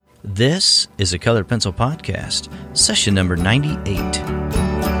This is a Colored Pencil Podcast, session number 98.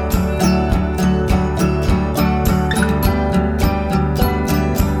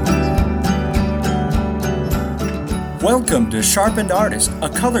 Welcome to Sharpened Artist, a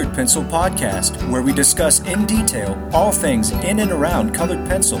Colored Pencil Podcast, where we discuss in detail all things in and around colored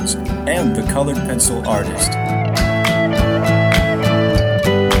pencils and the colored pencil artist.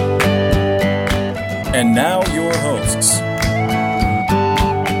 And now your hosts,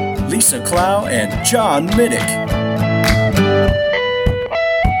 Lisa Clow and John Middick.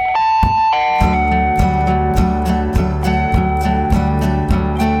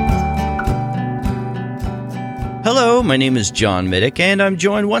 Hello, my name is John Middick, and I'm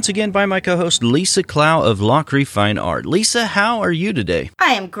joined once again by my co-host Lisa Clow of Lockery Fine Art. Lisa, how are you today?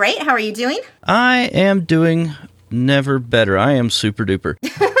 I am great. How are you doing? I am doing never better. I am super duper.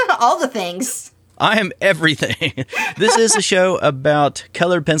 All the things. I am everything. This is a show about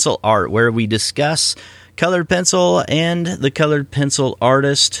colored pencil art where we discuss colored pencil and the colored pencil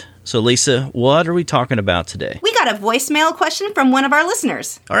artist. So, Lisa, what are we talking about today? We got a voicemail question from one of our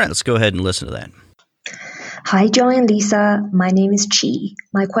listeners. All right, let's go ahead and listen to that. Hi, John and Lisa. My name is Chi.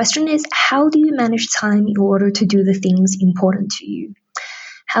 My question is, how do you manage time in order to do the things important to you?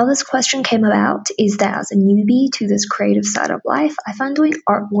 How this question came about is that as a newbie to this creative side of life, I found doing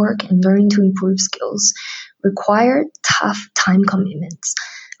artwork and learning to improve skills required tough time commitments.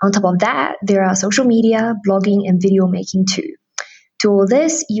 On top of that, there are social media, blogging, and video making too. To all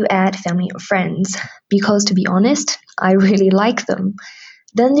this, you add family or friends, because to be honest, I really like them.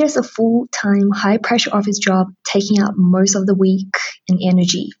 Then there's a full-time, high-pressure office job taking up most of the week and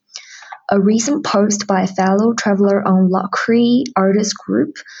energy. A recent post by a fellow traveler on Lockery Artist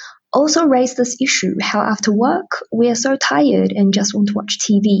Group also raised this issue, how after work, we are so tired and just want to watch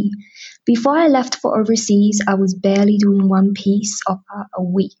TV. Before I left for overseas, I was barely doing one piece of art a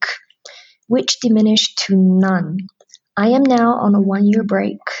week, which diminished to none. I am now on a 1-year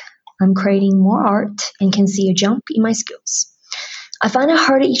break. I'm creating more art and can see a jump in my skills. I find it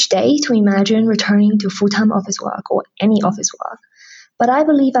harder each day to imagine returning to full-time office work or any office work. But I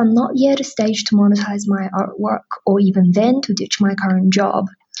believe I'm not yet at a stage to monetize my artwork or even then to ditch my current job.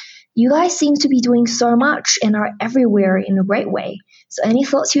 You guys seem to be doing so much and are everywhere in a great way. So any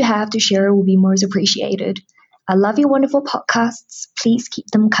thoughts you have to share will be most appreciated. I love your wonderful podcasts. Please keep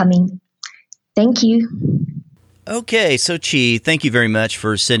them coming. Thank you. Okay, so Chi, thank you very much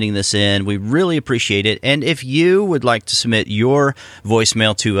for sending this in. We really appreciate it. And if you would like to submit your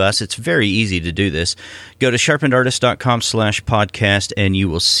voicemail to us, it's very easy to do this. Go to sharpenedartist.com/podcast and you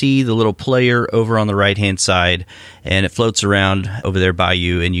will see the little player over on the right-hand side, and it floats around over there by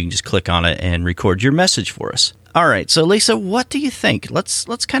you, and you can just click on it and record your message for us. All right, so Lisa, what do you think? Let's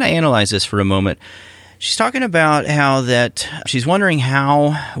kind of analyze this for a moment. She's talking about how that she's wondering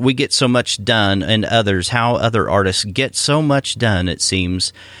how we get so much done and how other artists get so much done, it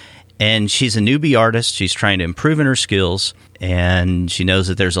seems. And she's a newbie artist. She's trying to improve in her skills. And she knows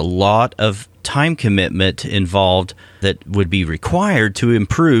that there's a lot of time commitment involved that would be required to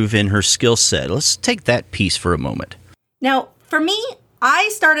improve in her skill set. Let's take that piece for a moment. Now, for me,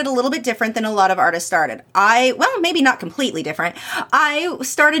 I started a little bit different than a lot of artists started. Maybe not completely different. I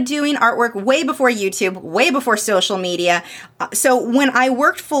started doing artwork way before YouTube, way before social media. So when I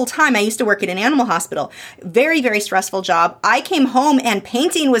worked full time, I used to work at an animal hospital. Very, very stressful job. I came home and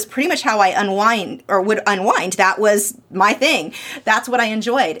painting was pretty much how I would unwind. That was my thing. That's what I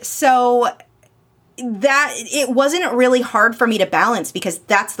enjoyed. So that it wasn't really hard for me to balance because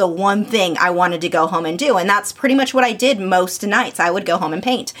that's the one thing I wanted to go home and do. And that's pretty much what I did most nights. I would go home and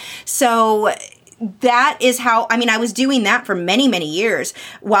paint. So that is how, I was doing that for many, many years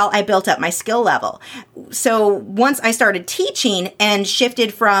while I built up my skill level. So once I started teaching and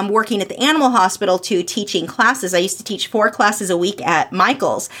shifted from working at the animal hospital to teaching classes, I used to teach 4 classes a week at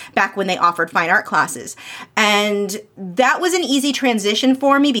Michael's back when they offered fine art classes. And that was an easy transition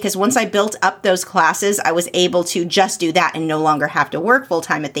for me because once I built up those classes, I was able to just do that and no longer have to work full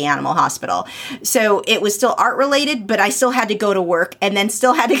time at the animal hospital. So it was still art related, but I still had to go to work and then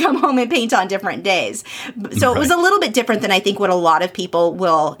still had to come home and paint on different days. So It was a little bit different than I think what a lot of people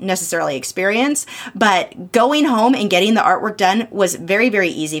will necessarily experience. But going home and getting the artwork done was very, very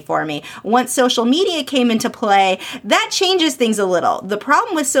easy for me. Once social media came into play, that changes things a little. The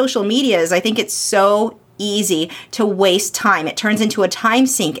problem with social media is I think it's so easy to waste time. It turns into a time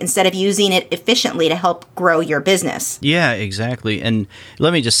sink instead of using it efficiently to help grow your business. Yeah, exactly. And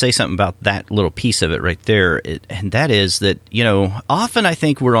let me just say something about that little piece of it right there. And that is that, often I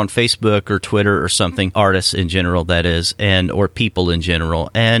think we're on Facebook or Twitter or something, artists in general, that is, or people in general,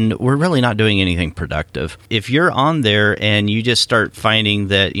 and we're really not doing anything productive. If you're on there and you just start finding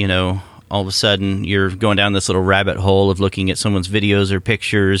that, all of a sudden you're going down this little rabbit hole of looking at someone's videos or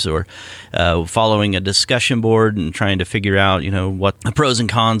pictures or following a discussion board and trying to figure out, what the pros and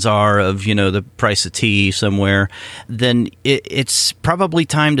cons are of, the price of tea somewhere, then it's probably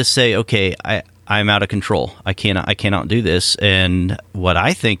time to say, okay, I'm out of control. I cannot do this. And what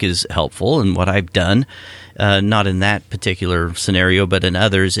I think is helpful and what I've done, not in that particular scenario, but in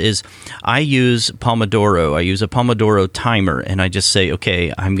others, is I use Pomodoro. I use a Pomodoro timer, and I just say,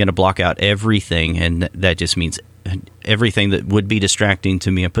 okay, I'm going to block out everything, and that just means everything that would be distracting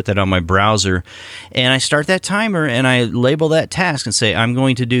to me. I put that on my browser, and I start that timer, and I label that task and say, I'm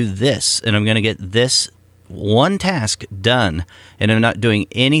going to do this, and I'm going to get this one task done, and I'm not doing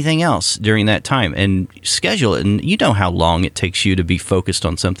anything else during that time, and schedule it. And you know how long it takes you to be focused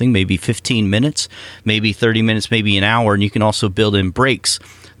on something, maybe 15 minutes, maybe 30 minutes, maybe an hour. And you can also build in breaks,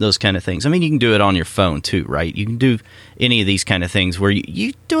 those kind of things. I mean, you can do it on your phone too, right? You can do any of these kind of things where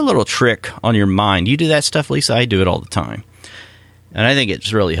you do a little trick on your mind. You do that stuff, Lisa? I do it all the time. And I think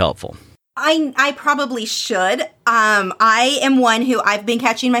it's really helpful. I probably should. I am one who I've been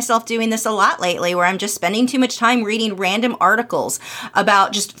catching myself doing this a lot lately, where I'm just spending too much time reading random articles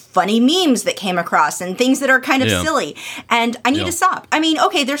about just funny memes that came across and things that are kind of silly. And I need to stop. I mean,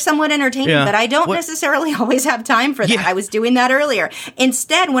 okay, they're somewhat entertaining, but I don't necessarily always have time for that. I was doing that earlier.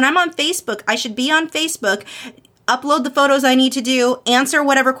 Instead, when I'm on Facebook, I should be on Facebook, upload the photos I need to do, answer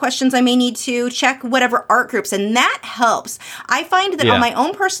whatever questions I may need to, check whatever art groups, and that helps. I find that on my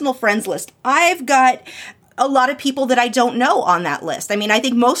own personal friends list, I've got a lot of people that I don't know on that list. I mean, I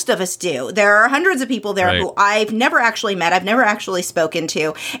think most of us do. There are hundreds of people there who I've never actually met, I've never actually spoken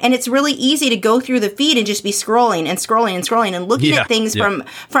to, and it's really easy to go through the feed and just be scrolling and scrolling and scrolling and looking at things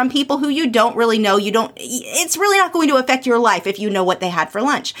from people who you don't really know. It's really not going to affect your life if you know what they had for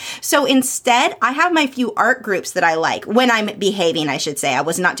lunch. So instead, I have my few art groups that I like when I'm behaving, I should say. I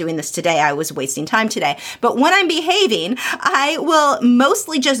was not doing this today. I was wasting time today. But when I'm behaving, I will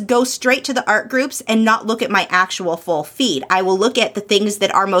mostly just go straight to the art groups and not look at my actual full feed. I will look at the things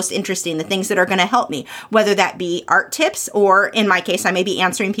that are most interesting, the things that are going to help me, whether that be art tips or, in my case, I may be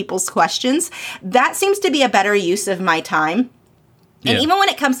answering people's questions. That seems to be a better use of my time. And even when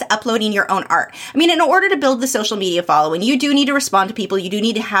it comes to uploading your own art, I mean, in order to build the social media following, you do need to respond to people. You do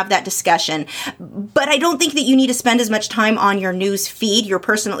need to have that discussion. But I don't think that you need to spend as much time on your news feed, your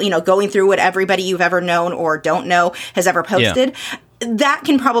personal, going through what everybody you've ever known or don't know has ever posted. That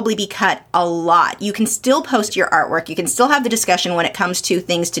can probably be cut a lot. You can still post your artwork. You can still have the discussion when it comes to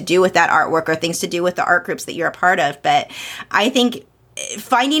things to do with that artwork or things to do with the art groups that you're a part of. But I think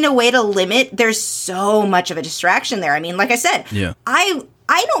finding a way to limit, there's so much of a distraction there. I mean, like I said,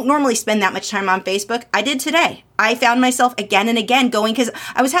 I don't normally spend that much time on Facebook. I did today. I found myself again and again going, because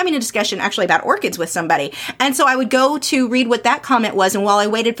I was having a discussion actually about orchids with somebody. And so I would go to read what that comment was. And while I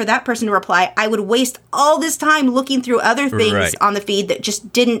waited for that person to reply, I would waste all this time looking through other things on the feed that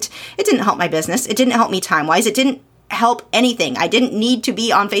just didn't help my business. It didn't help me time-wise. It didn't help anything. I didn't need to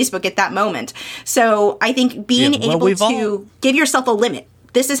be on Facebook at that moment. So I think being able to give yourself a limit.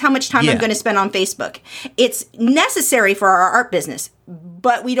 This is how much time I'm going to spend on Facebook. It's necessary for our art business,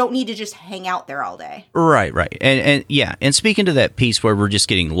 but we don't need to just hang out there all day. Right. And speaking to that piece where we're just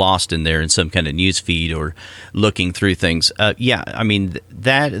getting lost in there in some kind of news feed or looking through things, I mean,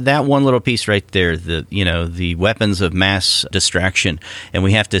 that one little piece right there, the weapons of mass distraction, and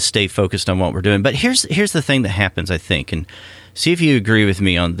we have to stay focused on what we're doing. But here's the thing that happens, I think, and see if you agree with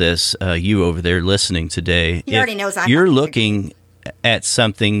me on this, you over there listening today. He already knows you're looking at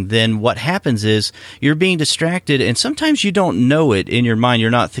something, then what happens is you're being distracted, and sometimes you don't know it in your mind. You're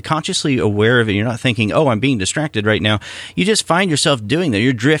not consciously aware of it. You're not thinking, oh, I'm being distracted right now. You just find yourself doing that.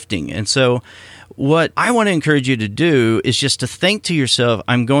 You're drifting. And so what I want to encourage you to do is just to think to yourself,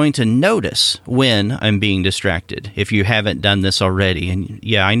 I'm going to notice when I'm being distracted, if you haven't done this already. And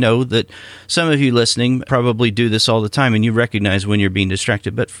I know that some of you listening probably do this all the time, and you recognize when you're being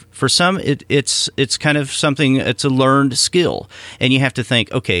distracted. But for some, it's kind of something, it's a learned skill. And you have to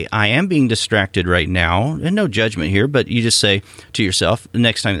think, okay, I am being distracted right now, and no judgment here, but you just say to yourself, the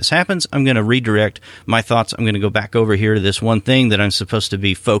next time this happens, I'm going to redirect my thoughts. I'm going to go back over here to this one thing that I'm supposed to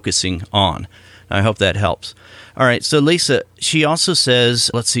be focusing on. I hope that helps. All right, so Lisa, she also says,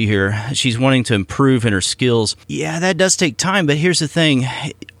 let's see here, she's wanting to improve in her skills. Yeah, that does take time, but here's the thing.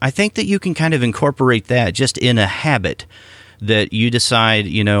 I think that you can kind of incorporate that just in a habit that you decide,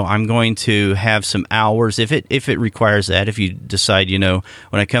 I'm going to have some hours, if it requires that, if you decide, when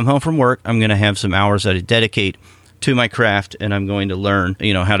I come home from work, I'm going to have some hours that I dedicate to my craft and I'm going to learn,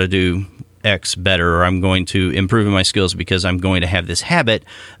 how to do X better, or I'm going to improve in my skills because I'm going to have this habit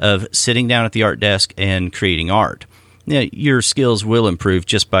of sitting down at the art desk and creating art. Your skills will improve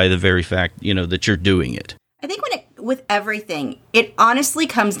just by the very fact, that you're doing it. I think with everything, it honestly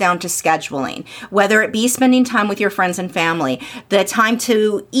comes down to scheduling, whether it be spending time with your friends and family, the time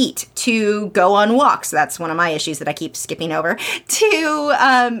to eat, to go on walks. That's one of my issues that I keep skipping over,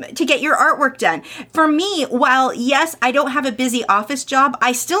 to get your artwork done. For me, while yes, I don't have a busy office job,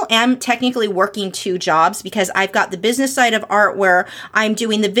 I still am technically working 2 jobs because I've got the business side of art where I'm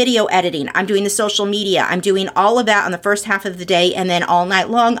doing the video editing, I'm doing the social media, I'm doing all of that on the first half of the day, and then all night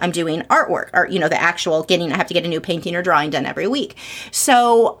long I'm doing artwork, or the actual I have to get a new painting or drawing done every week.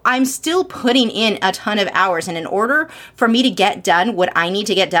 So I'm still putting in a ton of hours, and in order for me to get done what I need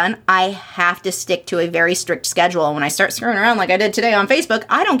to get done, I have to stick to a very strict schedule. And when I start screwing around like I did today on Facebook,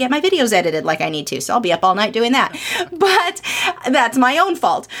 I don't get my videos edited like I need to, so I'll be up all night doing that. But that's my own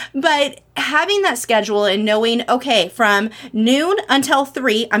fault. But having that schedule and knowing, okay, from noon until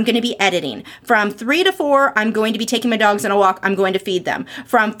 3, I'm going to be editing. From 3 to 4, I'm going to be taking my dogs on a walk. I'm going to feed them.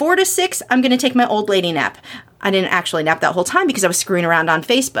 From 4 to 6, I'm going to take my old lady nap. I didn't actually nap that whole time because I was screwing around on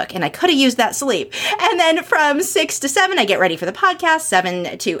Facebook, and I could have used that sleep. And then from 6 to 7, I get ready for the podcast.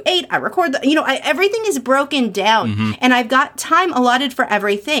 7 to 8, I record. Everything is broken down, and I've got time allotted for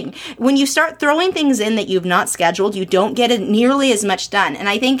everything. When you start throwing things in that you've not scheduled, you don't get nearly as much done. And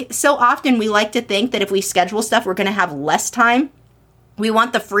I think so often we like to think that if we schedule stuff, we're going to have less time. We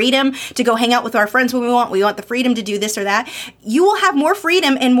want the freedom to go hang out with our friends when we want. We want the freedom to do this or that. You will have more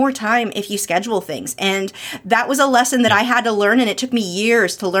freedom and more time if you schedule things. And that was a lesson that I had to learn, and it took me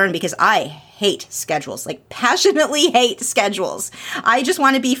years to learn because I hate schedules, passionately hate schedules. I just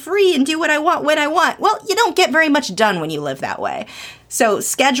want to be free and do what I want when I want. Well, you don't get very much done when you live that way. So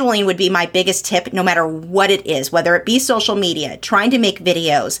scheduling would be my biggest tip, no matter what it is, whether it be social media, trying to make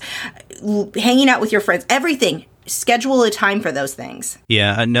videos, hanging out with your friends, everything. Schedule a time for those things.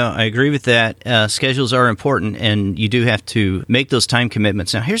 Yeah, no, I agree with that. Schedules are important, and you do have to make those time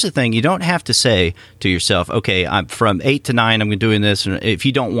commitments. Now, here's the thing. You don't have to say to yourself, okay, I'm from 8 to 9, I'm doing this, if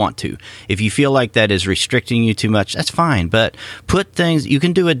you don't want to. If you feel like that is restricting you too much, that's fine. But put things, you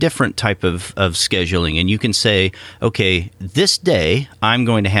can do a different type of scheduling, and you can say, okay, this day, I'm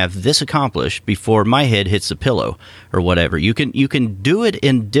going to have this accomplished before my head hits the pillow, or whatever. You can do it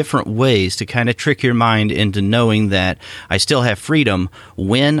in different ways to kind of trick your mind into knowing that I still have freedom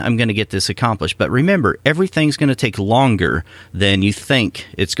when I'm going to get this accomplished. But remember, everything's going to take longer than you think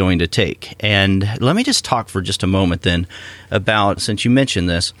it's going to take. And let me just talk for just a moment then about, since you mentioned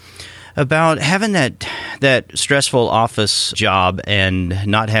this, about having that stressful office job and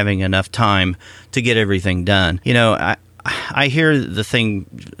not having enough time to get everything done. I hear the thing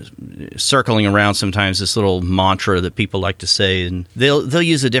circling around sometimes, this little mantra that people like to say, and they'll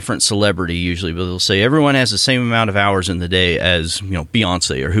use a different celebrity usually, but they'll say everyone has the same amount of hours in the day as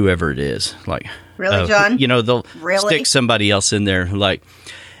Beyonce or whoever it is. Really, John? They'll stick somebody else in there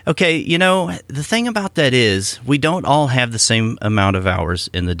okay, the thing about that is we don't all have the same amount of hours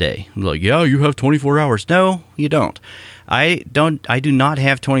in the day. Yeah, you have 24 hours. No, you don't. I do not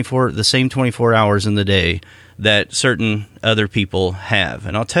have the same 24 hours in the day that certain other people have.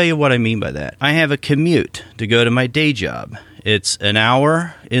 And I'll tell you what I mean by that. I have a commute to go to my day job. It's an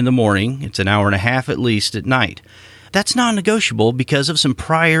hour in the morning. It's an hour and a half at least at night. That's non-negotiable because of some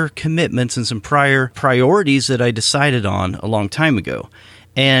prior commitments and some prior priorities that I decided on a long time ago.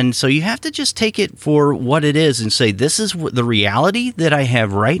 And so you have to just take it for what it is and say, this is the reality that I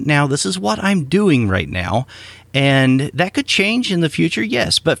have right now. This is what I'm doing right now. And that could change in the future,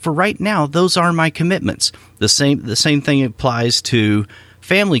 yes. But for right now, those are my commitments. The same thing applies to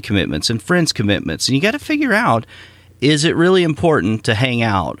family commitments and friends commitments. And you got to figure out, is it really important to hang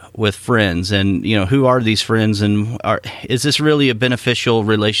out with friends? And, who are these friends? And is this really a beneficial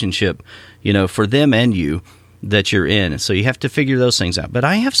relationship, for them and you that you're in? So you have to figure those things out. But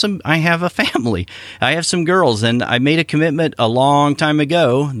I have a family. I have some girls, and I made a commitment a long time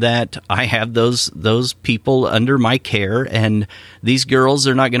ago that I have those people under my care, and these girls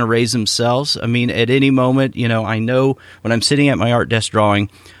are not going to raise themselves. I mean, at any moment, I know when I'm sitting at my art desk drawing,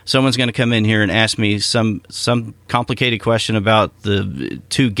 someone's going to come in here and ask me some complicated question about the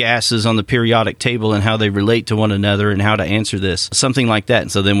two gases on the periodic table and how they relate to one another and how to answer this, something like that.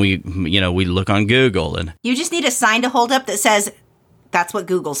 And so then we look on Google, and you just just need a sign to hold up that says, that's what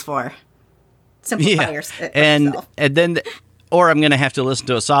Google's for. Simplify yourself. And then, or I'm going to have to listen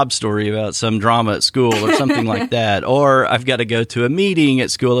to a sob story about some drama at school or something like that. Or I've got to go to a meeting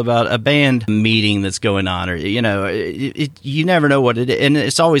at school about a band meeting that's going on. Or, you never know what it is. And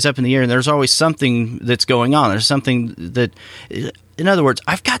it's always up in the air, and there's always something that's going on. There's something that... In other words,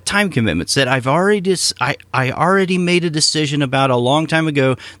 I've got time commitments that I've already I already made a decision about a long time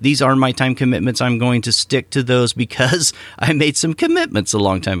ago. These are my time commitments. I'm going to stick to those because I made some commitments a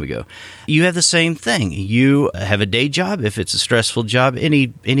long time ago. You have the same thing. You have a day job. If it's a stressful job,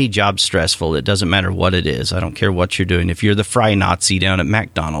 any job's stressful. It doesn't matter what it is. I don't care what you're doing. If you're the fry Nazi down at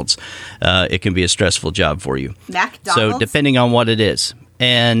McDonald's, it can be a stressful job for you. McDonald's? So depending on what it is.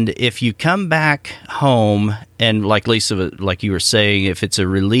 And if you come back home and like Lisa, like you were saying, if it's a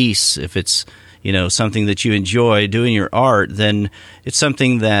release, if it's, something that you enjoy doing your art, then it's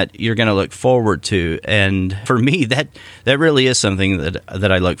something that you're going to look forward to. And for me, that really is something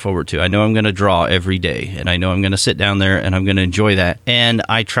that I look forward to. I know I'm going to draw every day, and I know I'm going to sit down there and I'm going to enjoy that. And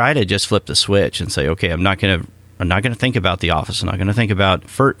I try to just flip the switch and say, okay, I'm not going to think about the office. I'm not going to think about,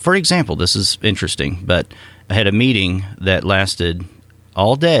 for example, this is interesting, but I had a meeting that lasted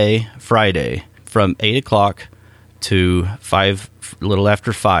all day Friday from 8 o'clock to 5, a little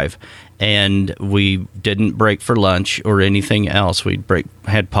after 5. And we didn't break for lunch or anything else. We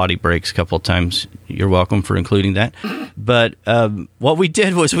had potty breaks a couple of times. You're welcome for including that. But what we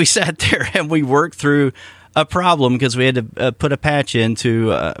did was we sat there and we worked through a problem because we had to put a patch in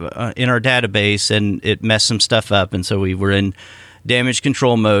our database, and it messed some stuff up. And so we were in damage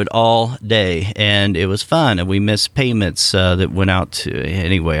control mode all day, and it was fun, and we missed payments that went out to,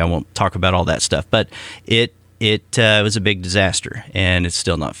 anyway, I won't talk about all that stuff, but it was a big disaster, and it's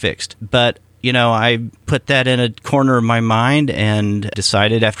still not fixed. But I put that in a corner of my mind and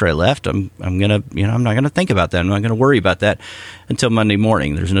decided after I left, I'm not gonna think about that. I'm not gonna worry about that until Monday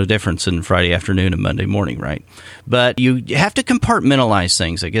morning. There's no difference in Friday afternoon and Monday morning, right? But you have to compartmentalize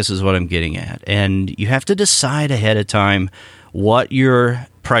things, I guess is what I'm getting at, and you have to decide ahead of time what your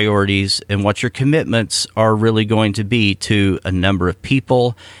priorities and what your commitments are really going to be to a number of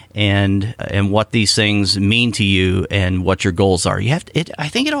people, and what these things mean to you and what your goals are. I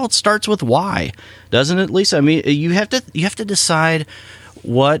think it all starts with why, doesn't it, Lisa? I mean, you have to decide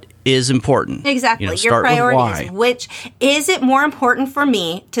what is important. Exactly. Your priorities. Which is it more important for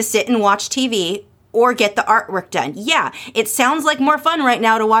me to sit and watch TV or get the artwork done? Yeah, it sounds like more fun right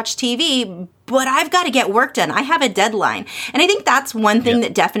now to watch TV, but I've got to get work done. I have a deadline. And I think that's one thing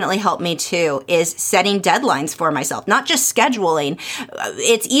that definitely helped me too, is setting deadlines for myself, not just scheduling.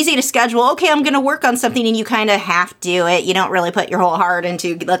 It's easy to schedule, okay, I'm going to work on something, and you kind of half do it. You don't really put your whole heart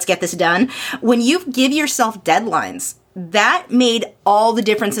into, let's get this done. When you give yourself deadlines, that made all the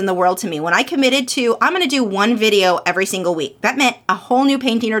difference in the world to me. When I committed to, I'm going to do one video every single week, that meant a whole new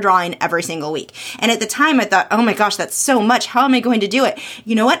painting or drawing every single week. And at the time I thought, oh my gosh, that's so much. How am I going to do it?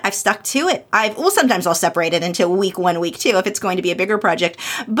 You know what? I've stuck to it. Sometimes I'll separate it into week 1, week 2 if it's going to be a bigger project.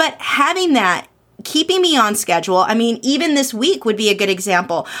 But having that, keeping me on schedule. I mean, even this week would be a good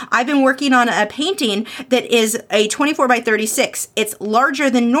example. I've been working on a painting that is a 24 by 36. It's larger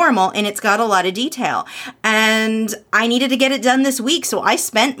than normal, and it's got a lot of detail. And I needed to get it done this week, so I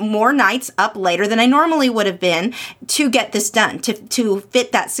spent more nights up later than I normally would have been to get this done, to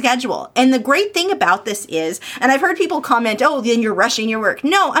fit that schedule. And the great thing about this is, and I've heard people comment, oh, then you're rushing your work.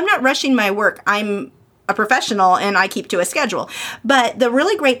 No, I'm not rushing my work. I'm a professional, and I keep to a schedule. But the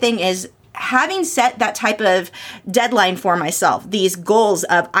really great thing is, having set that type of deadline for myself, these goals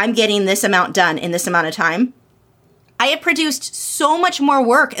of I'm getting this amount done in this amount of time, I have produced so much more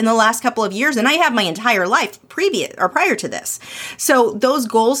work in the last couple of years than I have my entire life prior to this. So those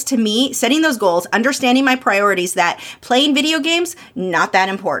goals, to me, setting those goals, understanding my priorities, that playing video games, not that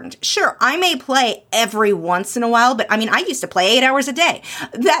important. Sure, I may play every once in a while, but I mean, I used to play 8 hours a day.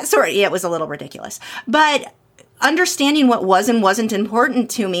 It was a little ridiculous. But understanding what was and wasn't important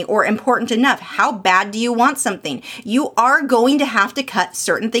to me, or important enough. How bad do you want something? You are going to have to cut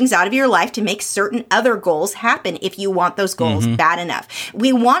certain things out of your life to make certain other goals happen if you want those goals bad enough.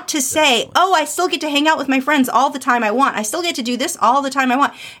 We want to say, oh, I still get to hang out with my friends all the time I want. I still get to do this all the time I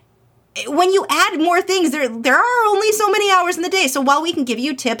want. When you add more things, there are only so many hours in the day. So while we can give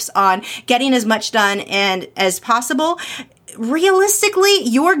you tips on getting as much done and as possible, realistically,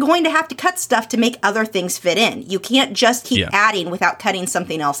 you're going to have to cut stuff to make other things fit in. You can't just keep adding without cutting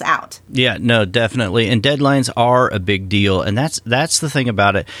something else out. Yeah, no, definitely. And deadlines are a big deal. And that's the thing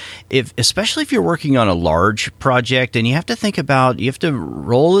about it. Especially if you're working on a large project and you have to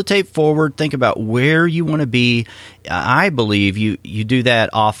roll the tape forward, think about where you want to be. I believe you do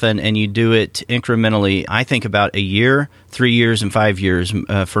that often and you do it incrementally. I think about a year, 3 years, and 5 years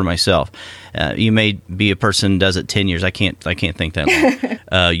for myself. You may be a person who does it 10 years. I can't think that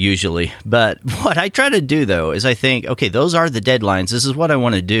long usually. But what I try to do, though, is I think, okay, those are the deadlines. This is what I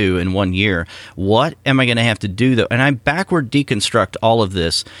want to do in 1 year. What am I going to have to do, though? And I backward deconstruct all of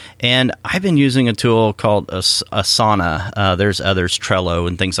this. And I've been using a tool called Asana. There's others, Trello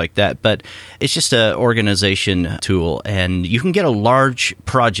and things like that. But it's just an organization tool. And you can get a large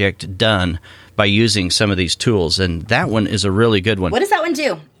project done by using some of these tools, and that one is a really good one. What does that one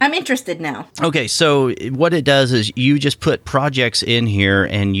do? I'm interested now. Okay, so what it does is you just put projects in here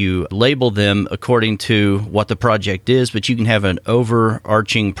and you label them according to what the project is, but you can have an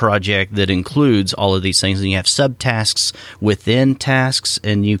overarching project that includes all of these things, and you have subtasks within tasks,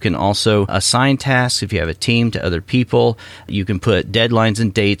 and you can also assign tasks if you have a team to other people. You can put deadlines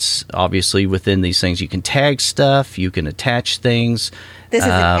and dates, obviously, within these things. You can tag stuff. You can attach things. This is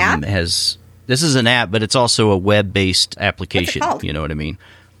an app? This is an app, but it's also a web-based application. What's it called? You know what I mean?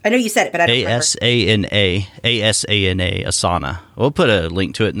 I know you said it, but I don't remember. Asana, Asana. We'll put a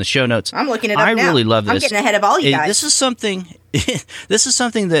link to it in the show notes. I'm looking it up now. I really love this. I'm getting ahead of all you guys. This is something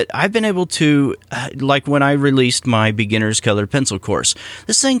that I've been able to, like when I released my beginner's colored pencil course.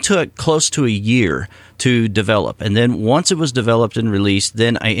 This thing took close to a year to develop. And then once it was developed and released,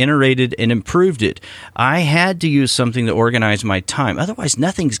 then I iterated and improved it. I had to use something to organize my time. Otherwise,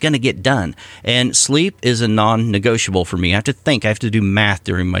 nothing's going to get done. And sleep is a non-negotiable for me. I have to think. I have to do math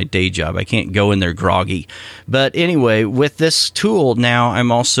during my day job. I can't go in there groggy. But anyway, with this tool now,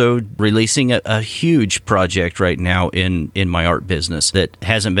 I'm also releasing a huge project right now in my art business that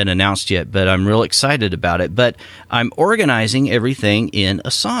hasn't been announced yet, but I'm real excited about it. But I'm organizing everything in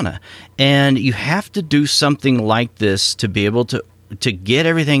Asana. And you have to do something like this to be able to get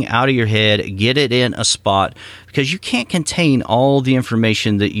everything out of your head, get it in a spot, because you can't contain all the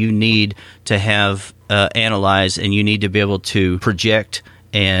information that you need to have analyzed, and you need to be able to project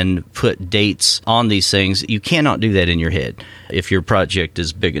and put dates on these things. You cannot do that in your head if your project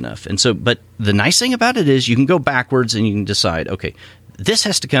is big enough. And so, but the nice thing about it is you can go backwards and you can decide, okay, this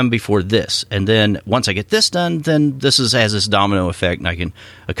has to come before this. And then once I get this done, then this has this domino effect, and I can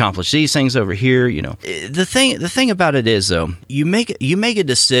accomplish these things over here. You know, the thing about it is, though, you make a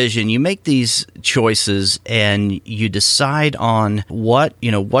decision, you make these choices, and you decide on what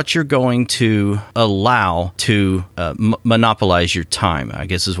you're going to allow to monopolize your time, I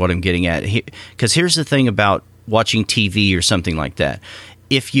guess is what I'm getting at. Because here's the thing about watching TV or something like that.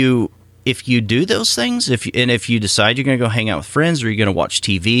 If you do those things, if you decide you're going to go hang out with friends, or you're going to watch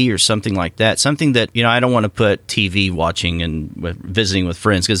TV or something like that, something that, I don't want to put TV watching and visiting with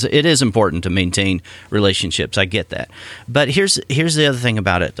friends, because it is important to maintain relationships. I get that. But here's the other thing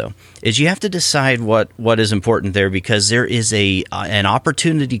about it, though, is you have to decide what is important there, because there is an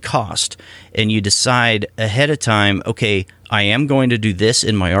opportunity cost, and you decide ahead of time, okay, I am going to do this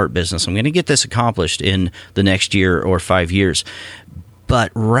in my art business. I'm going to get this accomplished in the next year or 5 years.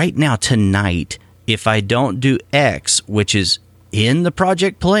 But right now, tonight, if I don't do X, which is in the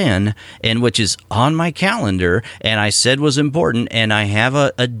project plan and which is on my calendar and I said was important, and I have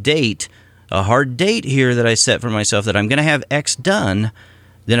a date, a hard date here that I set for myself that I'm going to have X done,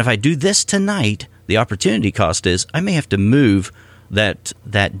 then if I do this tonight, the opportunity cost is I may have to move that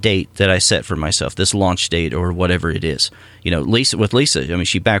date that I set for myself, this launch date or whatever it is. Lisa, I mean,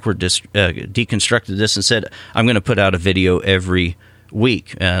 she backward deconstructed this and said, I'm going to put out a video every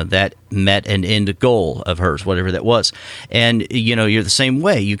week. That met an end goal of hers, whatever that was. And, you're the same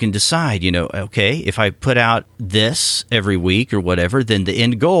way. You can decide, okay, if I put out this every week or whatever, then the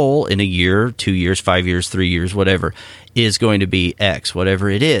end goal in a year, 2 years, 5 years, 3 years, whatever, is going to be X, whatever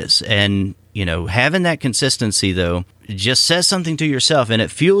it is. And, having that consistency, though, just says something to yourself, and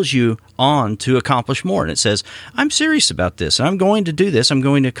it fuels you on to accomplish more. And it says, I'm serious about this, and I'm going to do this. I'm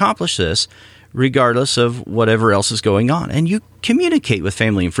going to accomplish this, regardless of whatever else is going on. And you communicate with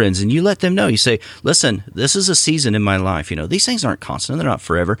family and friends, and you let them know. You say, listen, this is a season in my life. These things aren't constant. They're not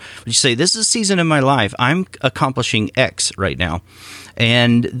forever. But you say, this is a season in my life. I'm accomplishing X right now.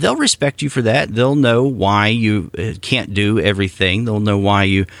 And they'll respect you for that. They'll know why you can't do everything. They'll know why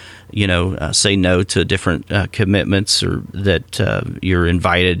you say no to different commitments, or that you're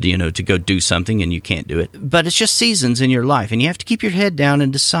invited, to go do something and you can't do it. But it's just seasons in your life, and you have to keep your head down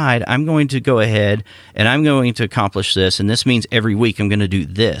and decide, I'm going to go ahead and I'm going to accomplish this, and this means every week I'm going to do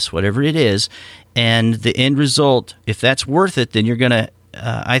this, whatever it is. And the end result, if that's worth it, then you're going to,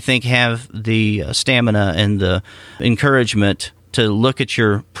 I think, have the stamina and the encouragement to look at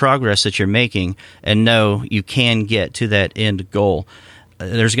your progress that you're making and know you can get to that end goal.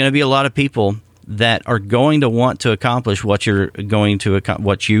 There's going to be a lot of people that are going to want to accomplish what you're going to,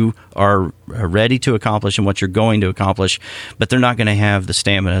 what you are ready to accomplish and what you're going to accomplish, but they're not going to have the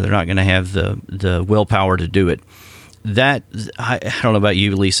stamina. They're not going to have the willpower to do it. That, I don't know about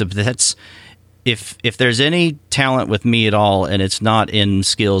you, Lisa, but that's, if there's any talent with me at all, and it's not in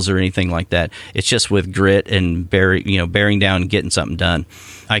skills or anything like that, it's just with grit and bearing down and getting something done.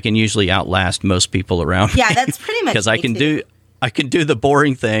 I can usually outlast most people around. Yeah, that's pretty much because I can do the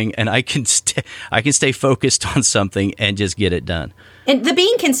boring thing, and I can stay focused on something and just get it done. And the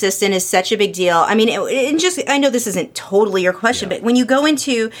being consistent is such a big deal. I mean, I know this isn't totally your question, but when you go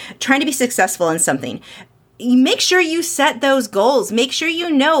into trying to be successful in something, you make sure you set those goals. Make sure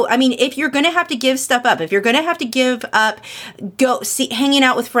if you're going to have to give stuff up, if you're going to have to give up hanging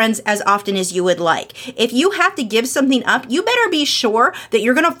out with friends as often as you would like, if you have to give something up, you better be sure that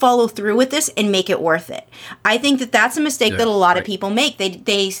you're going to follow through with this and make it worth it. I think that that's a mistake that a lot of people make.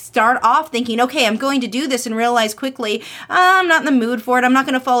 They start off thinking, okay, I'm going to do this, and realize quickly, I'm not in the mood for it. I'm not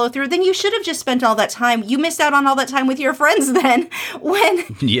going to follow through. Then you should have just spent all that time. You missed out on all that time with your friends then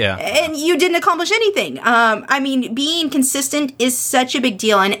and you didn't accomplish anything. Being consistent is such a big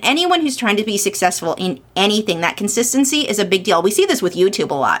deal, and anyone who's trying to be successful in anything, that consistency is a big deal. We see this with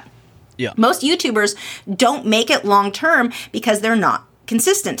YouTube a lot. Yeah. Most YouTubers don't make it long term because they're not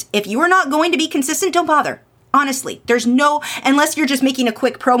consistent. If you are not going to be consistent, don't bother. Honestly, unless you're just making a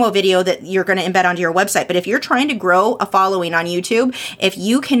quick promo video that you're going to embed onto your website. But if you're trying to grow a following on YouTube, if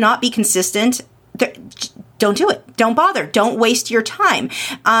you cannot be consistent, don't do it. Don't bother. Don't waste your time.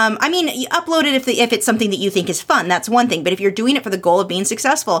 You upload it if it's something that you think is fun. That's one thing. But if you're doing it for the goal of being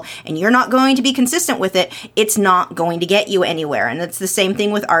successful and you're not going to be consistent with it, it's not going to get you anywhere. And it's the same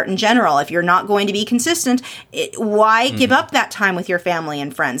thing with art in general. If you're not going to be consistent, why give up that time with your family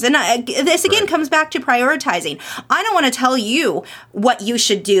and friends? And this again comes back to prioritizing. I don't want to tell you what you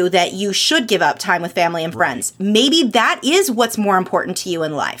should do, that you should give up time with family and friends. Maybe that is what's more important to you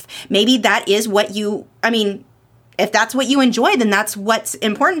in life. Maybe that is what if that's what you enjoy, then that's what's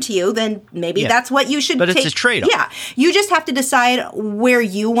important to you, then maybe that's what you should take. But it's a trade-off. Yeah. You just have to decide where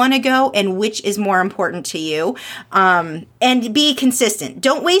you want to go and which is more important to you. And be consistent.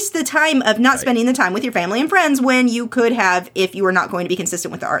 Don't waste the time of not spending the time with your family and friends when you could have if you were not going to be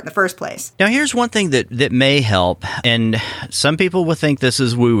consistent with the art in the first place. Now, here's one thing that may help, and some people will think this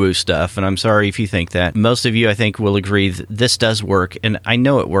is woo-woo stuff, and I'm sorry if you think that. Most of you, I think, will agree that this does work, and I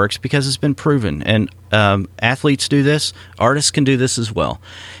know it works because it's been proven. And athletes do this. Artists can do this as well.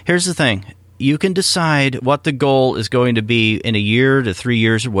 Here's the thing. You can decide what the goal is going to be in a year to 3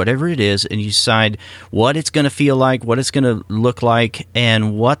 years or whatever it is, and you decide what it's going to feel like, what it's going to look like,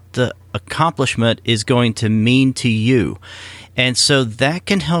 and what the accomplishment is going to mean to you. And so that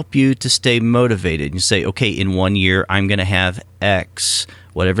can help you to stay motivated. You say, okay, in 1 year, I'm going to have X,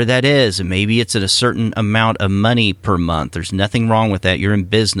 whatever that is, and maybe it's at a certain amount of money per month. There's nothing wrong with that. You're in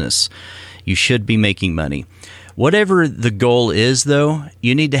business. You should be making money. Whatever the goal is, though,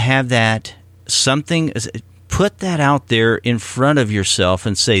 you need to have that something, put that out there in front of yourself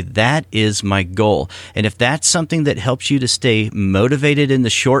and say, that is my goal. And if that's something that helps you to stay motivated in the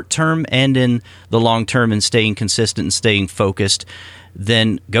short term and in the long term and staying consistent and staying focused,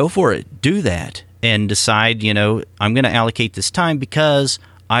 then go for it. Do that and decide, I'm going to allocate this time because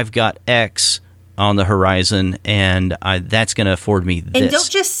I've got X on the horizon, and that's going to afford me this. And don't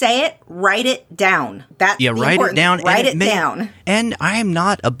just say it, write it down. That's write it down. Write it down. And I am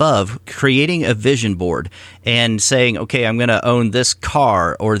not above creating a vision board and saying, okay, I'm going to own this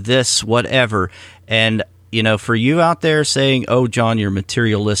car or this whatever. And, for you out there saying, oh, John, you're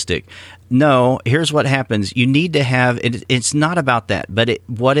materialistic. No, here's what happens. You need to have it. It's not about that, but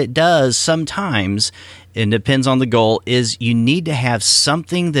what it does sometimes, and depends on the goal, is you need to have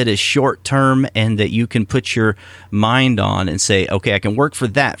something that is short term and that you can put your mind on and say, okay, I can work for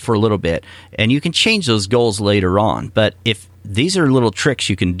that for a little bit, and you can change those goals later on. But if these are little tricks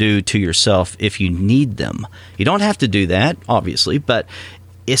you can do to yourself if you need them. You don't have to do that, obviously, but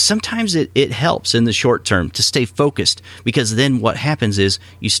sometimes it helps in the short term to stay focused, because then what happens is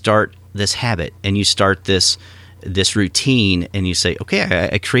you start this habit and you start this this routine, and you say, okay,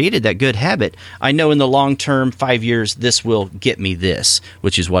 I created that good habit. I know in the long term, 5 years, this will get me this,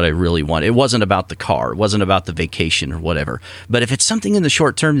 which is what I really want. It wasn't about the car. It wasn't about the vacation or whatever. But if it's something in the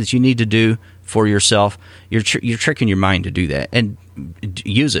short term that you need to do for yourself, you're tricking your mind to do that and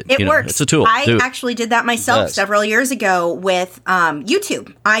use it. It works. It's a tool. I actually did that myself several years ago with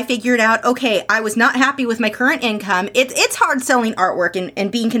YouTube. I figured out, okay, I was not happy with my current income. It's hard selling artwork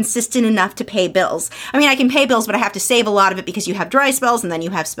and being consistent enough to pay bills. I mean, I can pay bills, but I have to save a lot of it because you have dry spells and then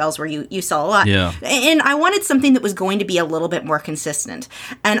you have spells where you sell a lot. Yeah. And I wanted something that was going to be a little bit more consistent.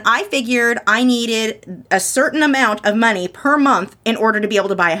 And I figured I needed a certain amount of money per month in order to be able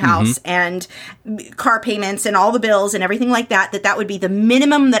to buy a house and car payments and all the bills and everything like that would be the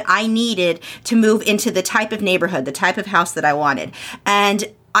minimum that I needed to move into the type of neighborhood, the type of house that I wanted. And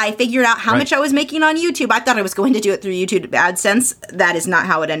I figured out how much I was making on YouTube. I thought I was going to do it through YouTube AdSense. That is not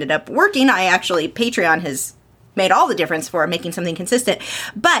how it ended up working. Patreon has made all the difference for making something consistent.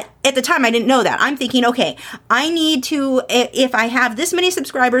 But at the time, I didn't know that. I'm thinking, okay, I need to, if I have this many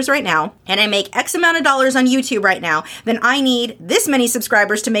subscribers right now, and I make X amount of dollars on YouTube right now, then I need this many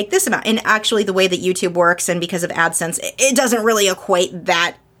subscribers to make this amount. And actually, the way that YouTube works, and because of AdSense, it doesn't really equate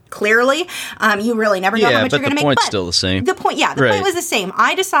that clearly. You really never know how much you're going to make. The point's still the same. The point was the same.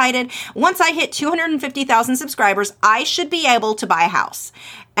 I decided once I hit 250,000 subscribers, I should be able to buy a house.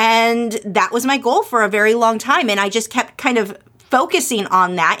 And that was my goal for a very long time. And I just kept kind of focusing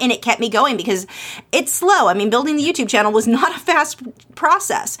on that, and it kept me going because it's slow. I mean, building the YouTube channel was not a fast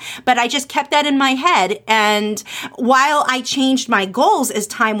process, but I just kept that in my head. And while I changed my goals as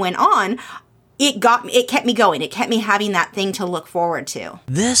time went on, it kept me going. It kept me having that thing to look forward to.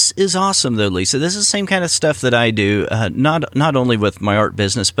 This is awesome, though, Lisa. This is the same kind of stuff that I do, not only with my art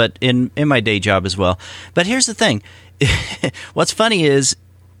business, but in my day job as well. But here's the thing. What's funny is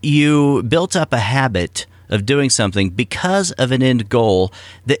you built up a habit of doing something because of an end goal.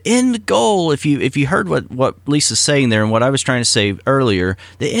 The end goal, if you heard what Lisa's saying there and what I was trying to say earlier,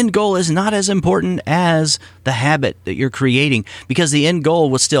 the end goal is not as important as the habit that you're creating, because the end goal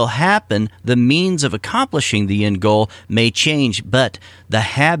will still happen. The means of accomplishing the end goal may change, but the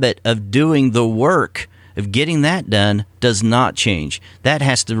habit of doing the work, of getting that done, does not change. That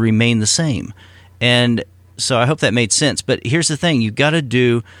has to remain the same. And so I hope that made sense. But here's the thing. You've got to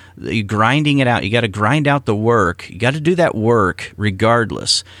do grinding it out. You got to grind out the work. You got to do that work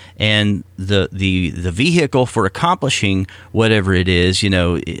regardless. And the vehicle for accomplishing whatever it is,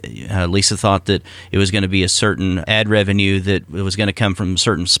 Lisa thought that it was going to be a certain ad revenue that was going to come from a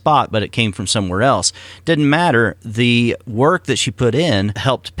certain spot, but it came from somewhere else. Didn't matter. The work that she put in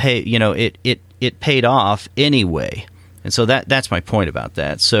helped pay, it paid off anyway. And so that's my point about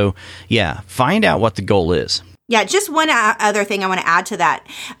that. So, yeah, find out what the goal is. Yeah, just one other thing I want to add to that.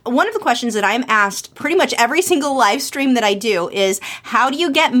 One of the questions that I'm asked pretty much every single live stream that I do is, how do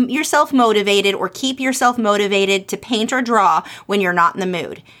you get yourself motivated or keep yourself motivated to paint or draw when you're not in the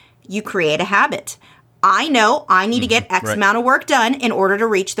mood? You create a habit. I know I need to get X amount of work done in order to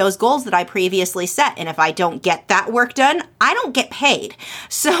reach those goals that I previously set. And if I don't get that work done, I don't get paid.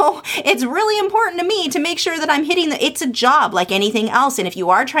 So it's really important to me to make sure that I'm hitting it's a job like anything else. And if you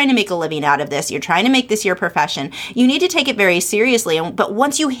are trying to make a living out of this, you're trying to make this your profession, you need to take it very seriously. But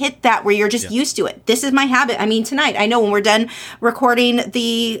once you hit that where you're just used to it, this is my habit. I mean, tonight, I know when we're done recording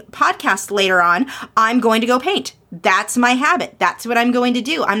the podcast later on, I'm going to go paint. That's my habit. That's what I'm going to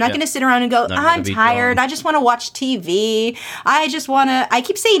do. I'm not going to sit around and go, I'm tired. I just want to watch TV. I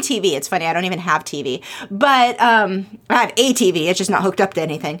keep saying TV. It's funny. I don't even have TV, but I have a TV. It's just not hooked up to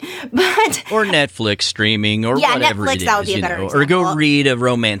anything. Or Netflix streaming or whatever Netflix, it is. That would be a better example. Or go read a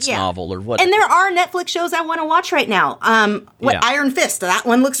romance novel or whatever. And there are Netflix shows I want to watch right now. Iron Fist. That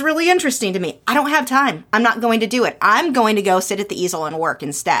one looks really interesting to me. I don't have time. I'm not going to do it. I'm going to go sit at the easel and work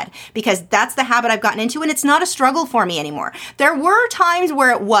instead, because that's the habit I've gotten into, and it's not a struggle for me anymore. There were times where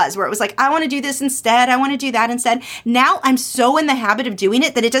it was like, I want to do this instead. I want to do that instead. Now I'm so in the habit of doing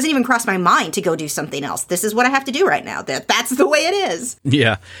it that it doesn't even cross my mind to go do something else. This is what I have to do right now. That's the way it is.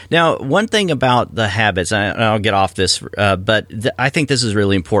 Yeah. Now, one thing about the habits, I'll get off this, but I think this is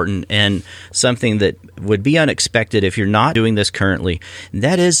really important and something that would be unexpected if you're not doing this currently.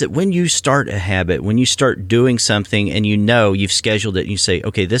 That is that when you start a habit, when you start doing something and you've scheduled it and you say,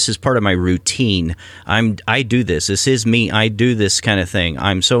 okay, this is part of my routine. I do this. This is me. I do this kind of thing.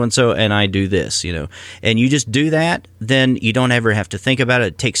 I'm so-and-so and I do this, and you just do that, then you don't ever have to think about it.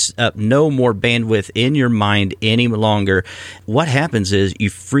 It takes up no more bandwidth in your mind any longer. What happens is you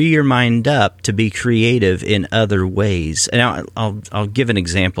free your mind up to be creative in other ways. And I'll give an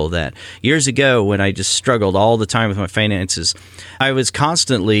example of that. Years ago, when I just struggled all the time with my finances, I was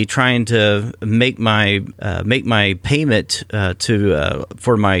constantly trying to make my payment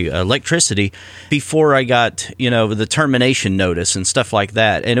for my electricity before I got the termination notice and stuff like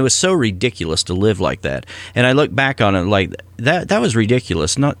that, and it was so ridiculous to live like that. And I look back on it like that was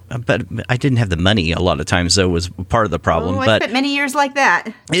ridiculous. But I didn't have the money a lot of times, though, was part of the problem. I spent many years like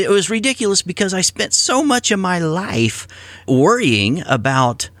that. It was ridiculous because I spent so much of my life worrying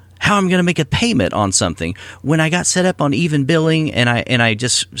about how I'm going to make a payment on something. When I got set up on even billing and I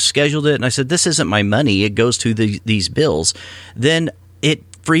just scheduled it and I said, this isn't my money, it goes to these bills, then it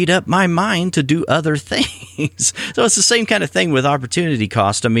freed up my mind to do other things. So it's the same kind of thing with opportunity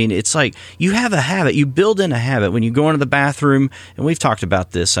cost. I mean, it's like you have a habit, you build in a habit. When you go into the bathroom, and we've talked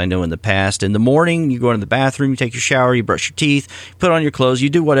about this, I know, in the past, in the morning, you go into the bathroom, you take your shower, you brush your teeth, you put on your clothes, you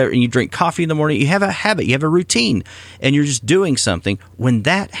do whatever, and you drink coffee in the morning. You have a habit, you have a routine, and you're just doing something. When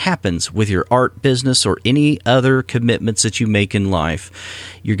that happens with your art business or any other commitments that you make in life,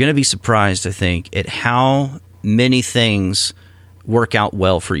 you're going to be surprised, I think, at how many things work out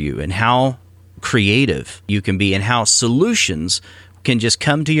well for you and how creative you can be and how solutions can just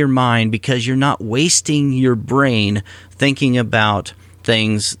come to your mind because you're not wasting your brain thinking about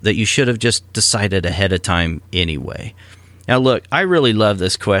things that you should have just decided ahead of time anyway. Now, look, I really love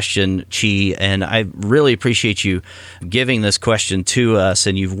this question, Chi, and I really appreciate you giving this question to us,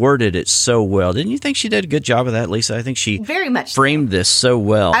 and you've worded it so well. Didn't you think she did a good job of that, Lisa? I think she very much framed this so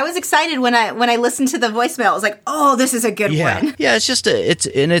well. I was excited when I listened to the voicemail. I was like, oh, this is a good one. Yeah, it's just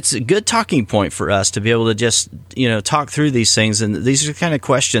it's a good talking point for us to be able to just talk through these things, and these are the kind of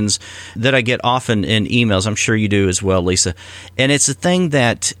questions that I get often in emails. I'm sure you do as well, Lisa. And it's a thing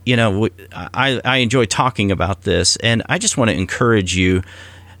that I enjoy talking about this, and I just want to encourage you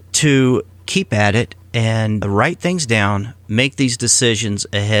to keep at it and write things down, make these decisions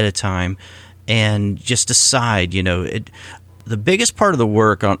ahead of time, and just decide, the biggest part of the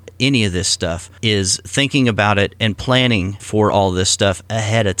work on any of this stuff is thinking about it and planning for all this stuff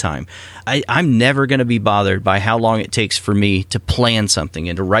ahead of time. I'm never going to be bothered by how long it takes for me to plan something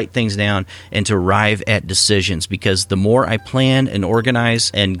and to write things down and to arrive at decisions, because the more I plan and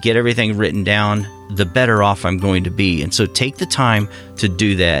organize and get everything written down, the better off I'm going to be. And so take the time to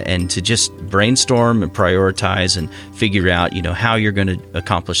do that and to just brainstorm and prioritize and figure out, how you're going to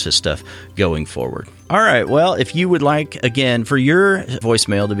accomplish this stuff going forward. All right. Well, if you would like, again, for your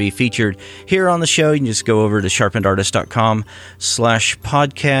voicemail to be featured here on the show, you can just go over to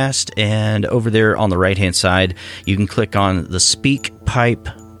sharpenedartist.com/podcast, and over there on the right-hand side, you can click on the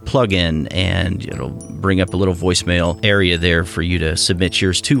SpeakPipe plugin, and it'll bring up a little voicemail area there for you to submit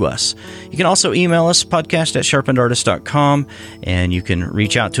yours to us. You can also email us, podcast@sharpenedartist.com, and you can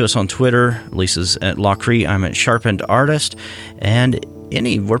reach out to us on Twitter. Lisa's at Lacree, I'm at Sharpened Artist, and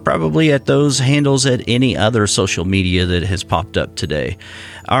we're probably at those handles at any other social media that has popped up today.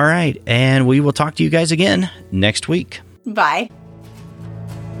 All right, and we will talk to you guys again next week. Bye.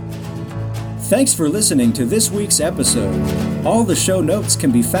 Thanks for listening to this week's episode. All the show notes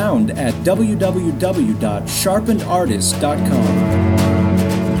can be found at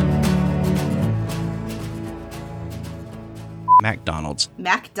www.sharpenedartist.com. McDonald's.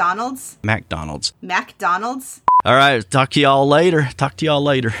 All right, talk to y'all later. How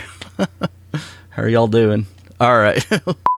are y'all doing? All right.